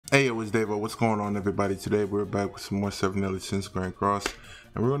Hey, it was Davo. What's going on, everybody? Today we're back with some more 7 Since Grand Cross,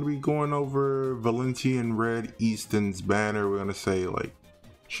 and we're going to be going over Valenti and Red Easton's banner. We're going to say, like,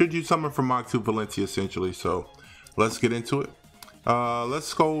 should you summon from MK2 VALENTY, essentially. So let's get into it.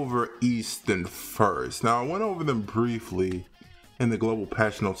 Let's go over Easton first. Now, I went over them briefly in the global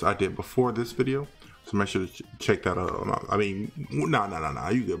patch notes I did before this video, so make sure to check that out. I mean, nah,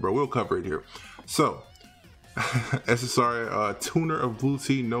 you good, bro. We'll cover it here. So, SSR, tuner of Blue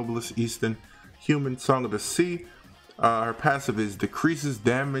Sea, Noblest Easton, human, Song of the Sea. Her passive is decreases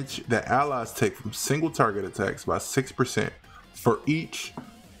damage that allies take from single target attacks by 6% for each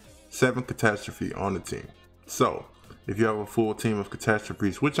 7 catastrophe on the team. So, if you have a full team of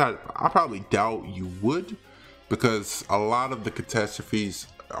catastrophes, which I probably doubt you would, because a lot of the catastrophes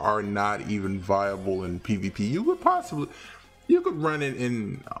are not even viable in PvP. You could run it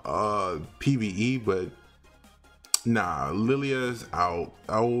in PvE, but nah, Lilia's out,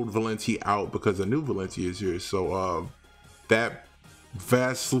 old Valenti out because a new Valenti is here. So that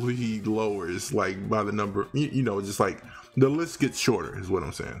vastly lowers, like, by the number, you know, just like the list gets shorter is what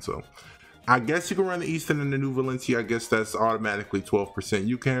I'm saying. So I guess you can run the Easton and the new Valenti. I guess that's automatically 12%.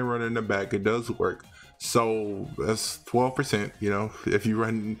 You can run it in the back. It does work. So that's 12%, you know, if you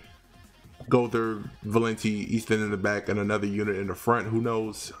run Gother, Valenti, Easton in the back and another unit in the front, who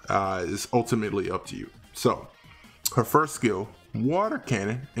knows? It's ultimately up to you. So her first skill, Water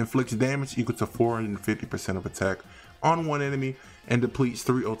Cannon, inflicts damage equal to 450% of attack on one enemy and depletes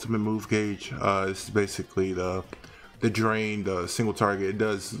 3 ultimate move gauge. It's basically the drain, the single target. It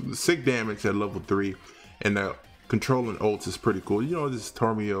does sick damage at level 3, and the controlling ults is pretty cool. You know, this is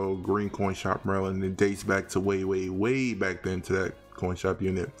Tormio, Green Coin Shop Merlin. It dates back to way back then to that coin shop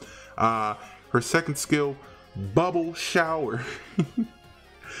unit. Her second skill, Bubble Shower.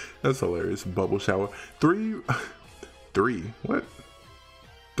 That's hilarious. Bubble Shower. 3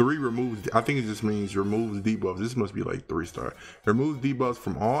 removes, I think it just means removes debuffs. This must be like 3-star. Removes debuffs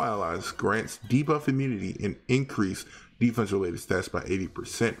from all allies, grants debuff immunity, and increase defense related stats by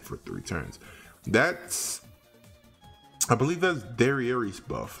 80% for 3 turns. That's, I believe that's Derriere's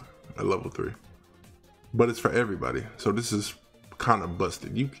buff at level 3, but it's for everybody. So this is kind of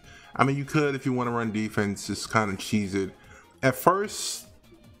busted. I mean, you could, if you want to run defense, just kind of cheese it. At first,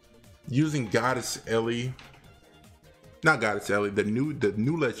 using Goddess Ellie, not Goddess Ellie, the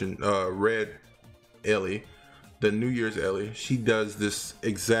new legend, Red Ellie, the New Year's Ellie, she does this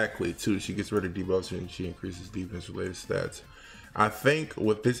exactly too. She gets rid of debuffs and she increases defense related stats. I think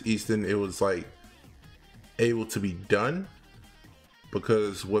with this Easton, it was like able to be done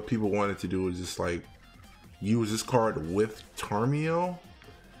because what people wanted to do was just like use this card with Tormio,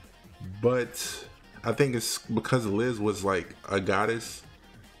 but I think it's because Liz was like a goddess,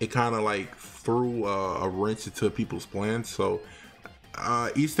 it kind of like threw a wrench into people's plans. So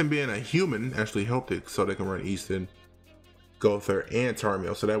Easton being a human actually helped it, so they can run Easton, Gother, and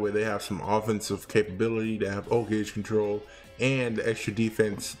Tormio, so that way they have some offensive capability, they have ult gauge control and extra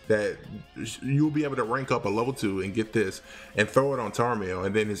defense that you'll be able to rank up a level 2 and get this and throw it on Tormio,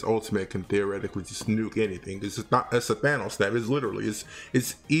 and then his ultimate can theoretically just nuke anything. It's a Thanos snap. It's literally,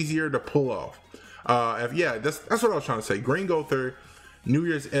 it's easier to pull off. Yeah, that's what I was trying to say. Green Gother, New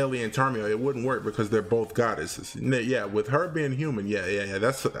Year's Ellie, and Tormio, it wouldn't work because they're both goddesses. Yeah, with her being human, yeah.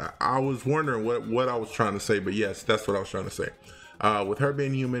 That's, I was wondering what I was trying to say, but yes, that's what I was trying to say. With her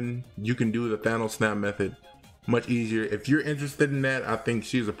being human, you can do the Thanos snap method much easier. If you're interested in that, I think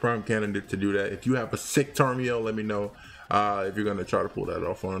she's a prime candidate to do that. If you have a sick Tormio, let me know if you're gonna try to pull that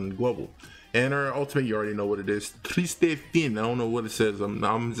off on global. And her ultimate, you already know what it is. Triste Fin. I don't know what it says.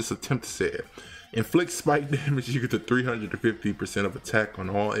 I'm just attempt to say it. Inflicts spike damage equal to 350% of attack on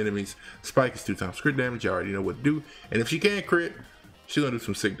all enemies. Spike is 2 times crit damage. You already know what to do. And if she can't crit, she's gonna do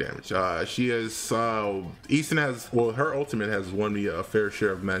some sick damage. She has Easton has, well, her ultimate has won me a fair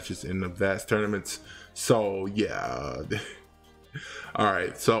share of matches in the vast tournaments. So yeah. All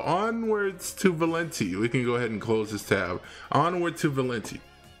right. So onwards to Valenti. We can go ahead and close this tab. Onward to Valenti.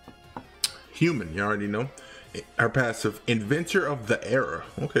 Human. You already know. Her passive, Inventor of the Era.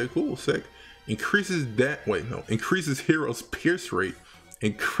 Okay, cool, sick. Increases increases hero's pierce rate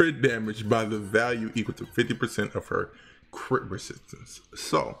and crit damage by the value equal to 50% of her crit resistance.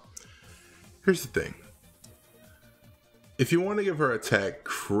 So here's the thing. If you want to give her attack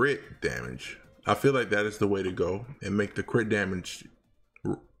crit damage, I feel like that is the way to go, and make the crit damage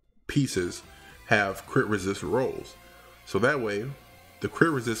pieces have crit resist rolls. So that way the crit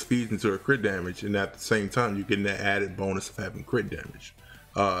resist feeds into her crit damage, and at the same time you're getting that added bonus of having crit damage.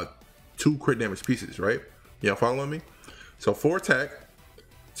 2 crit damage pieces, right? Y'all following me? So 4 attack,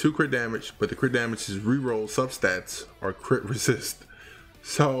 2 crit damage, but the crit damage is reroll substats or crit resist.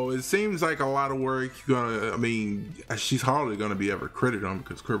 So it seems like a lot of work. I mean, she's hardly gonna be ever credited on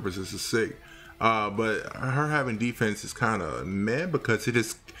because crit resist is sick. But her having defense is kind of meh because it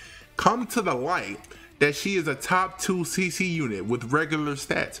has come to the light that she is a top 2 CC unit with regular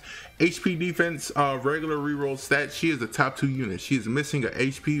stats. HP defense, regular reroll stats. She is a top 2 unit. She is missing a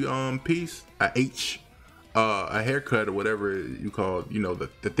HP piece, a haircut or whatever you call, the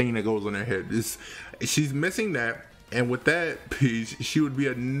thing that goes on her head. She's missing that. And with that piece, she would be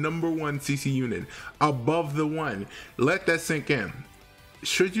a #1 CC unit above the 1. Let that sink in.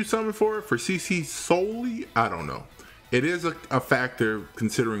 Should you summon for it for CC solely? I don't know. It is a factor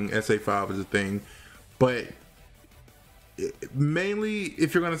considering SA5 is a thing, but mainly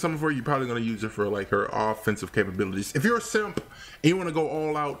if you're going to summon for it, you're probably going to use it for like her offensive capabilities. If you're a simp and you want to go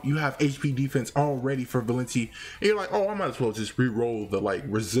all out, you have HP defense already for Valenti, and you're like, oh, I might as well just re-roll the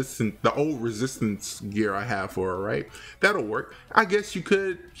the old resistance gear I have for her, right? That'll work. I guess you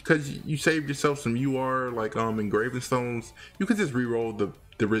could, because you saved yourself some UR engraving stones. You could just re-roll the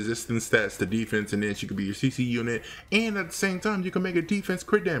resistance stats, the defense, and then she could be your CC unit, and at the same time you can make a defense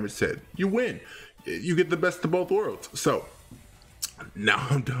crit damage set. You win. You get the best of both worlds. So now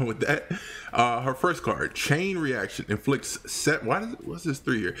I'm done with that. Her first card, Chain Reaction, inflicts what's this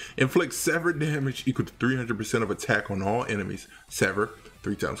 3 here? Inflicts sever damage equal to 300% of attack on all enemies. Sever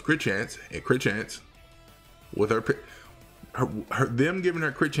 3 times crit chance, and crit chance with them giving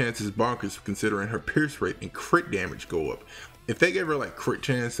her crit chance is bonkers considering her pierce rate and crit damage go up. If they gave her like crit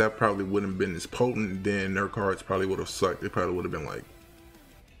chance, that probably wouldn't have been as potent. Then her cards probably would have sucked. It probably would have been like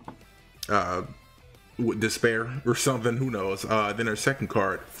despair or something, who knows. Then her second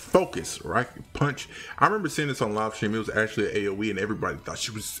card, Focus, right? Punch. I remember seeing this on live stream. It was actually an AoE and everybody thought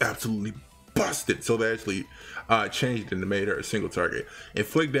she was absolutely busted, so they actually changed it and made her a single target.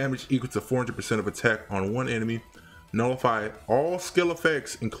 Inflict damage equal to 400% of attack on one enemy. Nullify all skill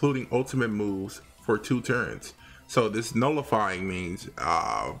effects including ultimate moves for 2 turns. So this nullifying means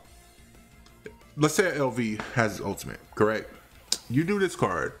let's say LV has his ultimate, correct? You do this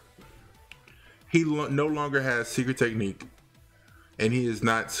card, he no longer has secret technique, and he is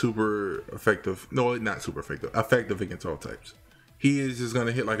not super effective. No, not super effective. Effective against all types. He is just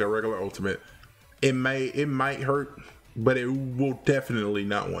gonna hit like a regular ultimate. It might hurt, but it will definitely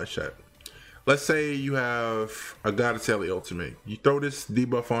not one shot. Let's say you have a Goddess Ellie ultimate. You throw this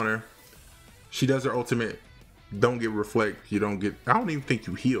debuff on her. She does her ultimate. Don't get reflect. You don't get. I don't even think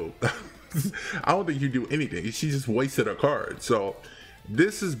you heal. I don't think you do anything. She just wasted a card. So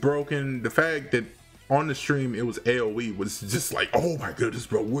this is broken. The fact that on the stream it was AoE was just like, oh my goodness,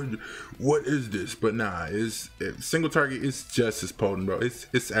 bro, what is this? But nah, single target is just as potent, bro.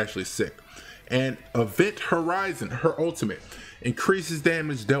 It's actually sick. And Event Horizon, her ultimate, increases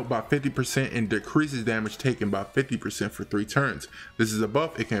damage dealt by 50% and decreases damage taken by 50% for 3 turns. This is a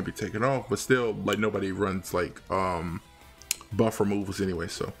buff, it can't be taken off, but still, like, nobody runs like buff removals anyway.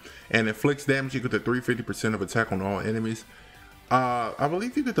 So, and inflicts damage equal to 350% of attack on all enemies. I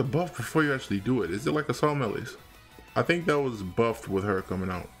believe you get the buff before you actually do it. Is it like Assault Melees? I think that was buffed with her coming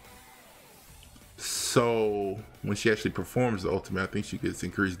out. So when she actually performs the ultimate, I think she gets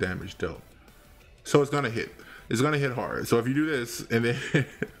increased damage dealt. So it's gonna hit. It's gonna hit hard. So if you do this and then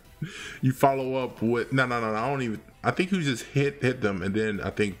you follow up with no, I think you just hit them and then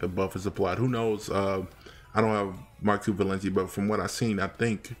I think the buff is applied. Who knows? I don't have MK2 VALENTY, but from what I've seen, I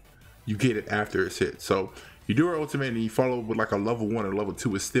think you get it after it's hit. So you do her ultimate and you follow up with like a level 1 or level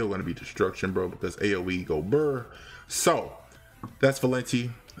 2, it's still gonna be destruction, bro, because AoE go burr. So that's Valenti.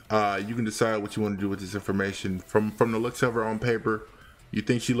 You can decide what you want to do with this information. From the looks of her on paper, you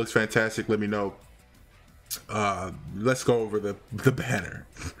think she looks fantastic, let me know. Let's go over the banner.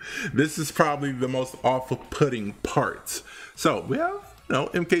 This is probably the most off-putting part. So we have,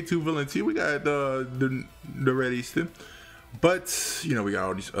 MK2 VALENTY, we got the Red Easton, but we got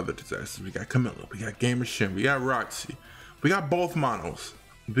all these other disasters. We got Camilla, we got Gamer Shin, we got Roxy, we got both monos,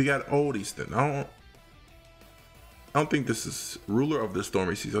 we got Old Easton. I don't think this is Ruler of the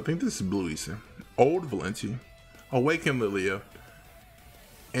Stormy Seas. I think this is Blue Easton, Old Valenti, Awakened Lilia,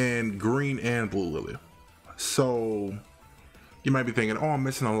 and Green and Blue Lilia. So you might be thinking, oh, I'm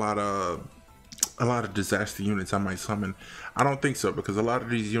missing a lot of disaster units I might summon. I don't think so, because a lot of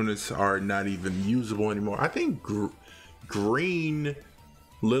these units are not even usable anymore. I think Green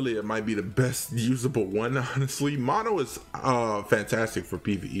Lilia might be the best usable one, honestly. Mono is fantastic for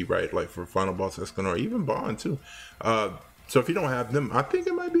PvE, right? Like for Final Boss Escanor, even Bond too. So if you don't have them, I think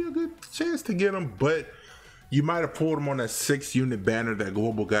it might be a good chance to get them, but you might have pulled them on that 6-unit banner that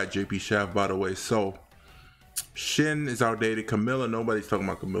Global got JP Shaft, by the way. So Shin is outdated. Camilla, nobody's talking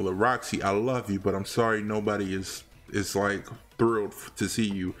about Camilla. Roxy, I love you, but I'm sorry, nobody is is like thrilled to see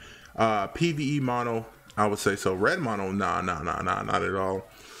you. PvE mono, I would say so. Red mono, nah, not at all.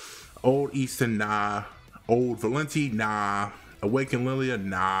 Old Easton, nah. Old Valenti, nah. Awakened Lilia,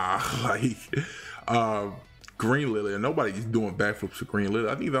 nah. Like, Green Lilia, nobody's doing backflips with Green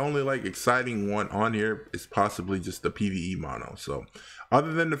Lilia. I think the only like exciting one on here is possibly just the PvE mono. So,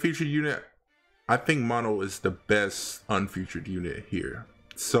 other than the featured unit, I think mono is the best unfeatured unit here.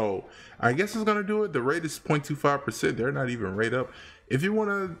 So, I guess it's gonna do it. The rate is 0.25%. They're not even rate up. If you want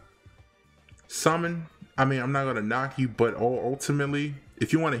to summon, I mean, I'm not gonna knock you, but ultimately,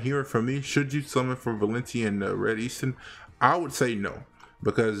 if you want to hear it from me, should you summon for Valenti and Red Easton? I would say no,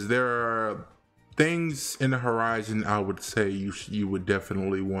 because there are things in the horizon I would say you would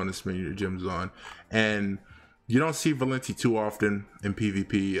definitely want to spend your gems on, and you don't see Valenti too often in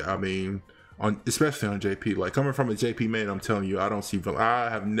PvP. I mean, especially on JP. Like, coming from a JP main, I'm telling you, I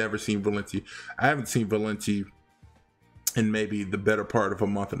have never seen Valenti. I haven't seen Valenti in maybe the better part of a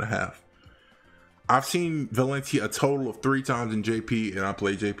month and a half. I've seen Valenti a total of 3 times in JP, and I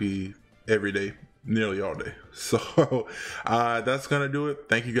play JP every day, nearly all day. So that's gonna do it.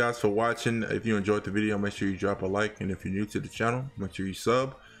 Thank you guys for watching. If you enjoyed the video, make sure you drop a like, and if you're new to the channel, make sure you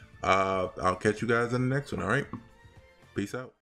sub. I'll catch you guys in the next one. All right, peace out.